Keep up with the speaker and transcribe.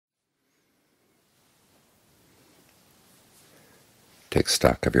Take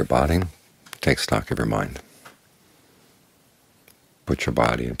stock of your body, take stock of your mind. Put your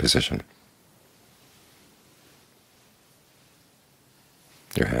body in position.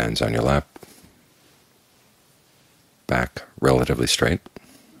 Your hands on your lap, back relatively straight,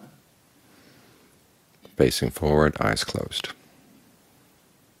 facing forward, eyes closed.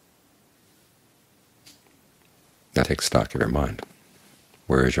 Now take stock of your mind.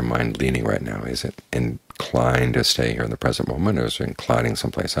 Where is your mind leaning right now? Is it inclined to stay here in the present moment, or is it inclining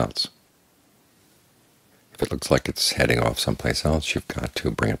someplace else? If it looks like it's heading off someplace else, you've got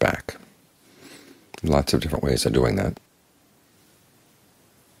to bring it back. Lots of different ways of doing that.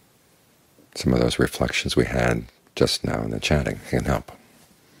 Some of those reflections we had just now in the chatting can help.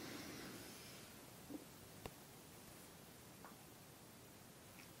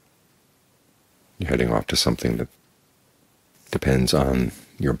 You're heading off to something that depends on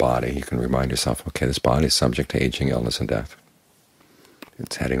your body. You can remind yourself, okay, this body is subject to aging, illness, and death.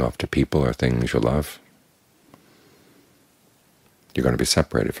 It's heading off to people or things you love. You're going to be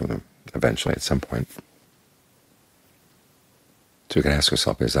separated from them eventually at some point. So you can ask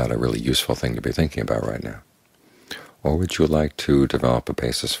yourself, is that a really useful thing to be thinking about right now? Or would you like to develop a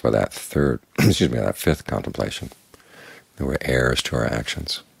basis for that that fifth contemplation, that we're heirs to our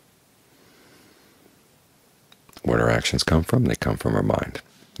actions? Where our actions come from? They come from our mind.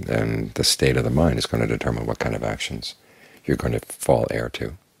 And the state of the mind is going to determine what kind of actions you're going to fall heir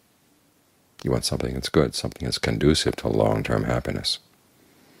to. You want something that's good, something that's conducive to long-term happiness.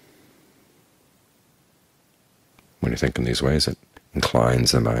 When you think in these ways, it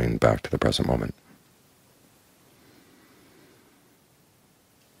inclines the mind back to the present moment.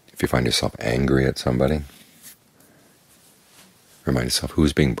 If you find yourself angry at somebody, remind yourself,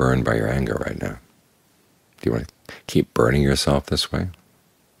 who's being burned by your anger right now? Do you want to keep burning yourself this way?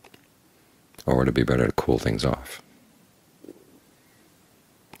 Or would it be better to cool things off?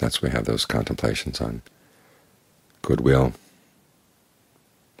 That's why we have those contemplations on goodwill,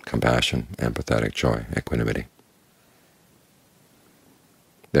 compassion, empathetic joy, equanimity.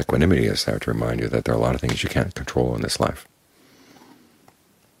 The equanimity is there to remind you that there are a lot of things you can't control in this life.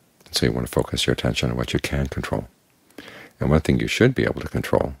 So you want to focus your attention on what you can control. And one thing you should be able to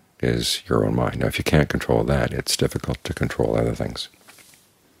control is your own mind. Now, if you can't control that, it's difficult to control other things.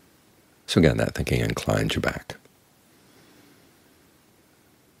 So again, that thinking inclines you back.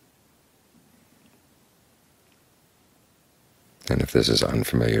 And if this is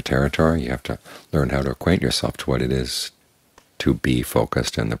unfamiliar territory, you have to learn how to acquaint yourself to what it is to be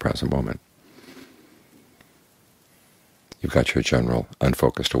focused in the present moment. You've got your general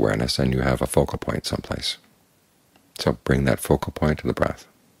unfocused awareness, and you have a focal point someplace. So bring that focal point to the breath.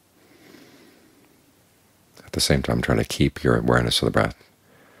 At the same time, trying to keep your awareness of the breath,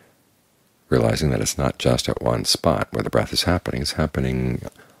 realizing that it's not just at one spot where the breath is happening. It's happening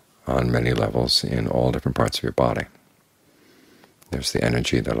on many levels in all different parts of your body. There's the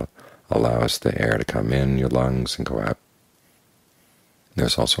energy that allows the air to come in your lungs and go out.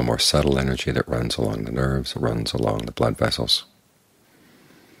 There's also a more subtle energy that runs along the nerves, runs along the blood vessels.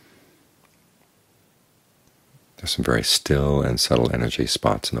 There's some very still and subtle energy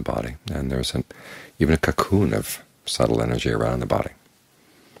spots in the body, and there's even a cocoon of subtle energy around the body.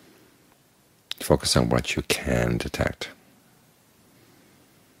 Focus on what you can detect,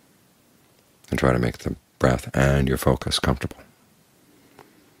 and try to make the breath and your focus comfortable.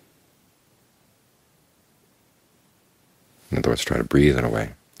 In other words, try to breathe in a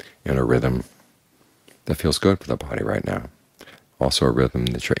way, in a rhythm that feels good for the body right now. Also a rhythm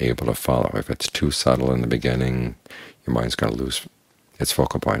that you're able to follow. If it's too subtle in the beginning, your mind's going to lose its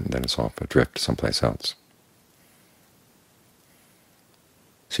focal point, and then it's off adrift someplace else.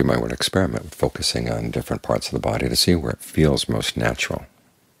 So you might want to experiment with focusing on different parts of the body to see where it feels most natural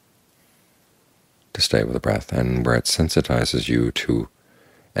to stay with the breath, and where it sensitizes you to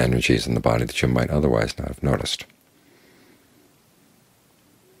energies in the body that you might otherwise not have noticed.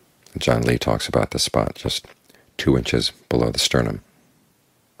 John Lee talks about this spot just 2 inches below the sternum,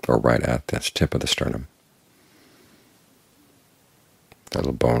 or right at the tip of the sternum. That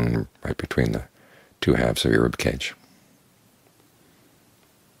little bone right between the two halves of your rib cage.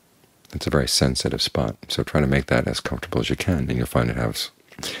 It's a very sensitive spot, so try to make that as comfortable as you can, and you'll find it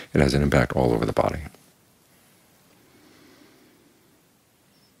has an impact all over the body.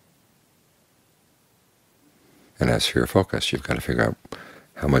 And as for your focus, you've got to figure out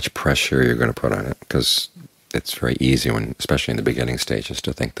how much pressure you're going to put on it, because it's very easy, especially in the beginning stages,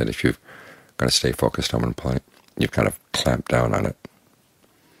 to think that if you're going to stay focused on one point, you've kind of clamped down on it.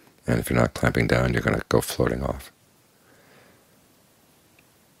 And if you're not clamping down, you're going to go floating off.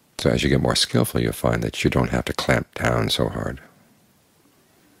 So as you get more skillful, you'll find that you don't have to clamp down so hard.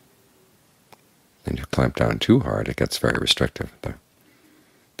 And you clamp down too hard, it gets very restrictive.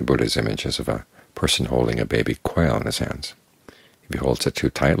 The Buddha's image is of a person holding a baby quail in his hands. If he holds it too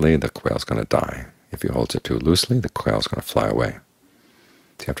tightly, the quail's going to die. If he holds it too loosely, the quail's going to fly away.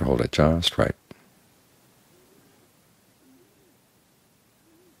 So you have to hold it just right.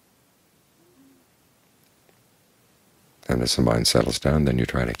 And as the mind settles down, then you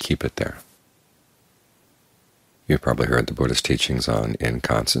try to keep it there. You've probably heard the Buddha's teachings on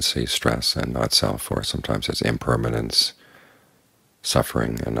inconstancy, stress, and not self, or sometimes it's impermanence,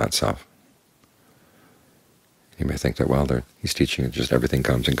 suffering, and not self. You may think that, well, he's teaching just everything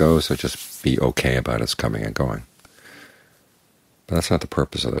comes and goes, so just be okay about its coming and going. But that's not the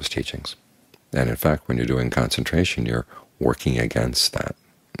purpose of those teachings. And in fact, when you're doing concentration, you're working against that.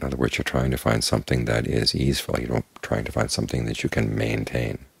 In other words, you're trying to find something that is easeful. You're trying to find something that you can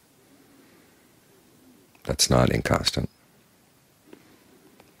maintain, that's not inconstant.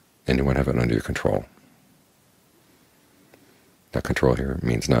 And you want to have it under your control. That control here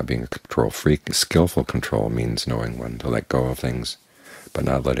means not being a control freak. Skillful control means knowing when to let go of things, but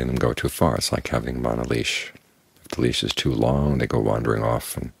not letting them go too far. It's like having them on a leash. If the leash is too long, they go wandering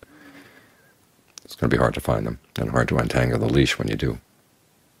off, and it's going to be hard to find them, and hard to untangle the leash when you do.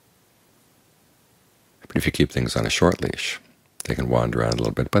 But if you keep things on a short leash, they can wander around a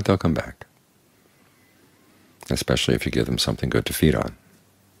little bit, but they'll come back, especially if you give them something good to feed on.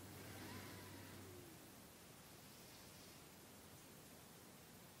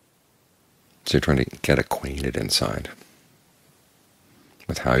 So you're trying to get acquainted inside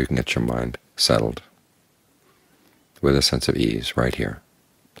with how you can get your mind settled with a sense of ease right here,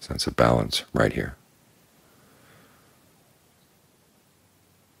 a sense of balance right here.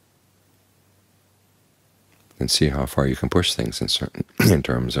 And see how far you can push things in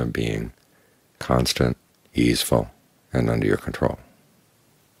terms of being constant, easeful, and under your control.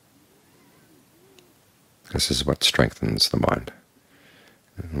 This is what strengthens the mind.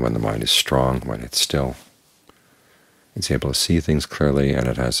 And when the mind is strong, when it's still, it's able to see things clearly, and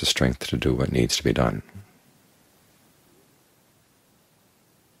it has the strength to do what needs to be done,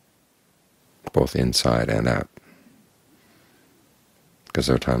 both inside and out. Because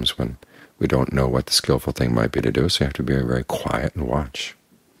there are times when we don't know what the skillful thing might be to do, so you have to be very, very quiet and watch.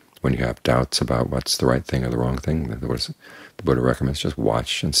 When you have doubts about what's the right thing or the wrong thing, the Buddha recommends just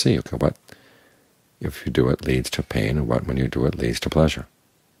watch and see, okay, what if you do it leads to pain, and what when you do it leads to pleasure.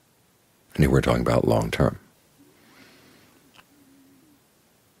 And here we're talking about long term.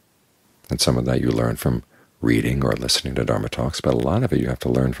 And some of that you learn from reading or listening to Dharma talks, but a lot of it you have to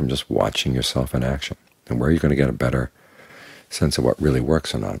learn from just watching yourself in action. And where are you going to get a better sense of what really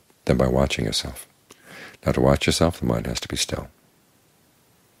works or not than by watching yourself? Now, to watch yourself, the mind has to be still,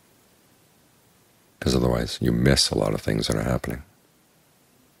 because otherwise you miss a lot of things that are happening.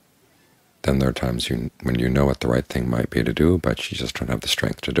 Then there are times when you know what the right thing might be to do, but you just don't have the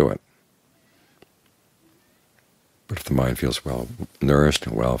strength to do it. But if the mind feels well nourished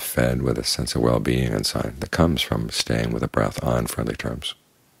and well fed with a sense of well-being inside that comes from staying with the breath on friendly terms,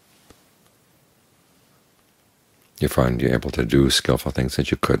 you find you're able to do skillful things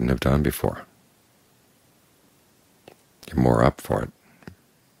that you couldn't have done before. You're more up for it.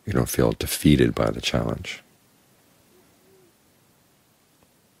 You don't feel defeated by the challenge.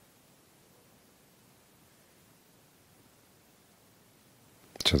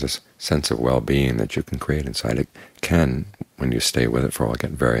 So this sense of well-being that you can create inside, it can, when you stay with it for a while,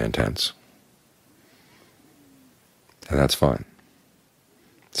 get very intense. And that's fine.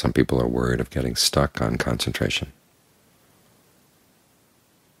 Some people are worried of getting stuck on concentration.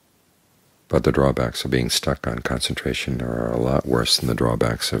 But the drawbacks of being stuck on concentration are a lot worse than the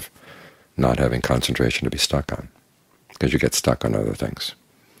drawbacks of not having concentration to be stuck on, because you get stuck on other things.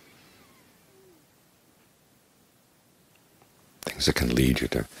 Things that can lead you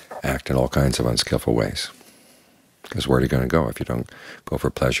to act in all kinds of unskillful ways. Because where are you going to go? If you don't go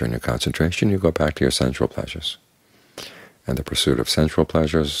for pleasure in your concentration, you go back to your sensual pleasures. And the pursuit of sensual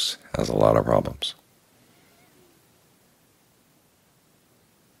pleasures has a lot of problems.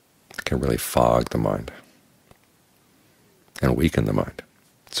 It can really fog the mind and weaken the mind.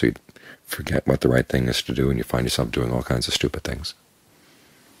 So you forget what the right thing is to do, and you find yourself doing all kinds of stupid things.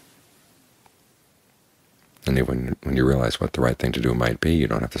 And when you realize what the right thing to do might be, you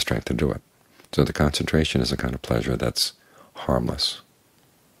don't have the strength to do it. So the concentration is a kind of pleasure that's harmless.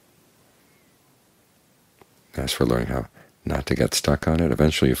 As for learning how not to get stuck on it,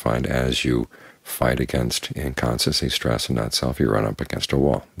 eventually you find as you fight against inconstancy, stress, and not self, you run up against a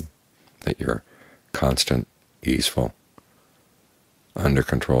wall. That your constant, easeful, under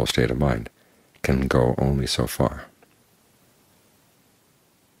control state of mind can go only so far.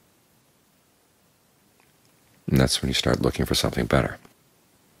 that's when you start looking for something better.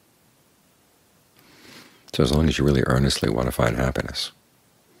 So as long as you really earnestly want to find happiness,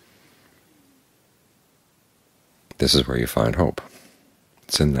 this is where you find hope.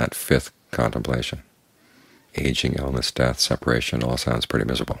 It's in that fifth contemplation. Aging, illness, death, separation all sounds pretty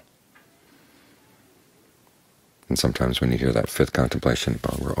miserable. And sometimes when you hear that fifth contemplation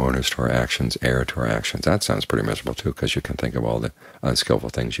about we're owners to our actions, heir to our actions, that sounds pretty miserable too, because you can think of all the unskillful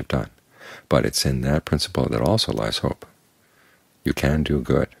things you've done. But it's in that principle that also lies hope. You can do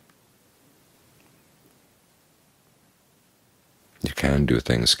good. You can do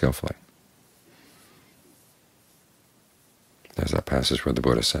things skillfully. There's that passage where the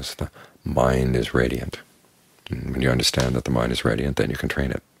Buddha says the mind is radiant. And when you understand that the mind is radiant, then you can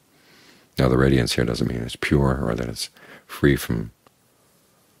train it. Now, the radiance here doesn't mean it's pure or that it's free from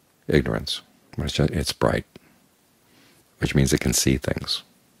ignorance, but it's bright, which means it can see things.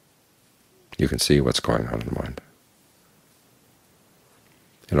 You can see what's going on in the mind.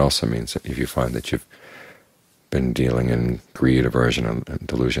 It also means that if you find that you've been dealing in greed, aversion, and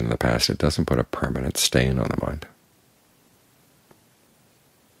delusion in the past, it doesn't put a permanent stain on the mind.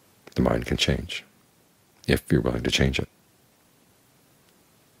 The mind can change, if you're willing to change it.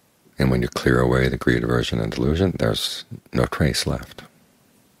 And when you clear away the greed, aversion, and delusion, there's no trace left.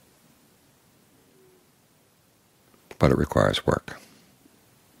 But it requires work.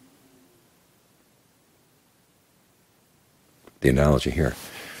 The analogy here,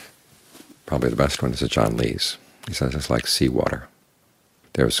 probably the best one, is John Lee's. He says it's like seawater.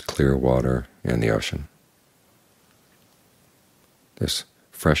 There's clear water in the ocean. There's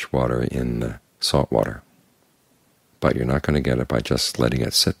fresh water in the salt water. But you're not going to get it by just letting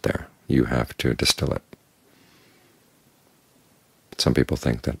it sit there. You have to distill it. Some people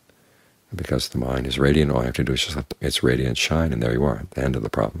think that because the mind is radiant, all you have to do is just let its radiance shine, and there you are, at the end of the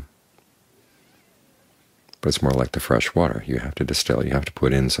problem. But it's more like the fresh water. You have to distill. You have to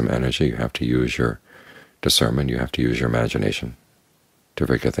put in some energy. You have to use your discernment. You have to use your imagination to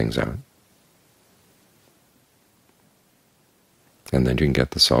figure things out. And then you can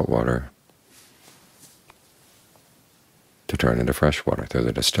get the salt water to turn into fresh water through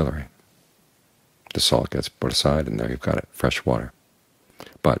the distillery. The salt gets put aside, and there you've got it, fresh water.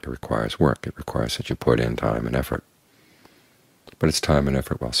 But it requires work. It requires that you put in time and effort. But it's time and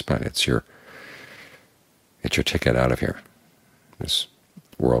effort well spent. It's your ticket out of here, this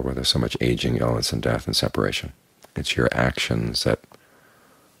world where there's so much aging, illness, and death and separation. It's your actions that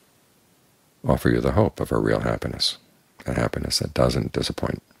offer you the hope of a real happiness, a happiness that doesn't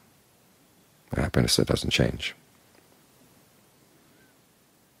disappoint, a happiness that doesn't change.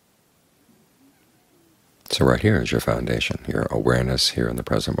 So right here is your foundation, your awareness here in the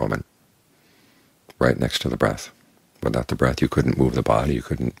present moment, right next to the breath. Without the breath, you couldn't move the body, you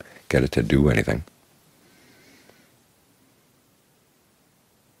couldn't get it to do anything.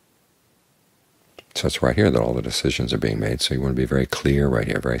 So it's right here that all the decisions are being made, so you want to be very clear right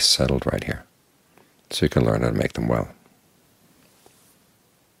here, very settled right here, so you can learn how to make them well.